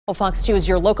Well, Fox 2 is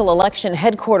your local election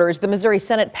headquarters. The Missouri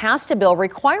Senate passed a bill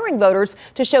requiring voters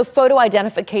to show photo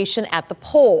identification at the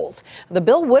polls. The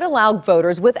bill would allow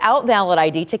voters without valid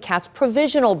ID to cast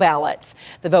provisional ballots.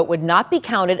 The vote would not be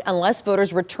counted unless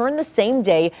voters return the same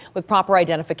day with proper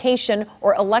identification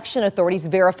or election authorities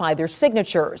verify their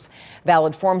signatures.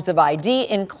 Valid forms of ID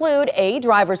include a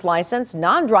driver's license,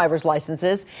 non-driver's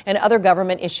licenses, and other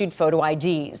government-issued photo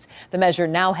IDs. The measure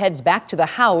now heads back to the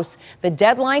House. The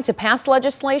deadline to pass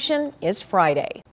legislation is Friday.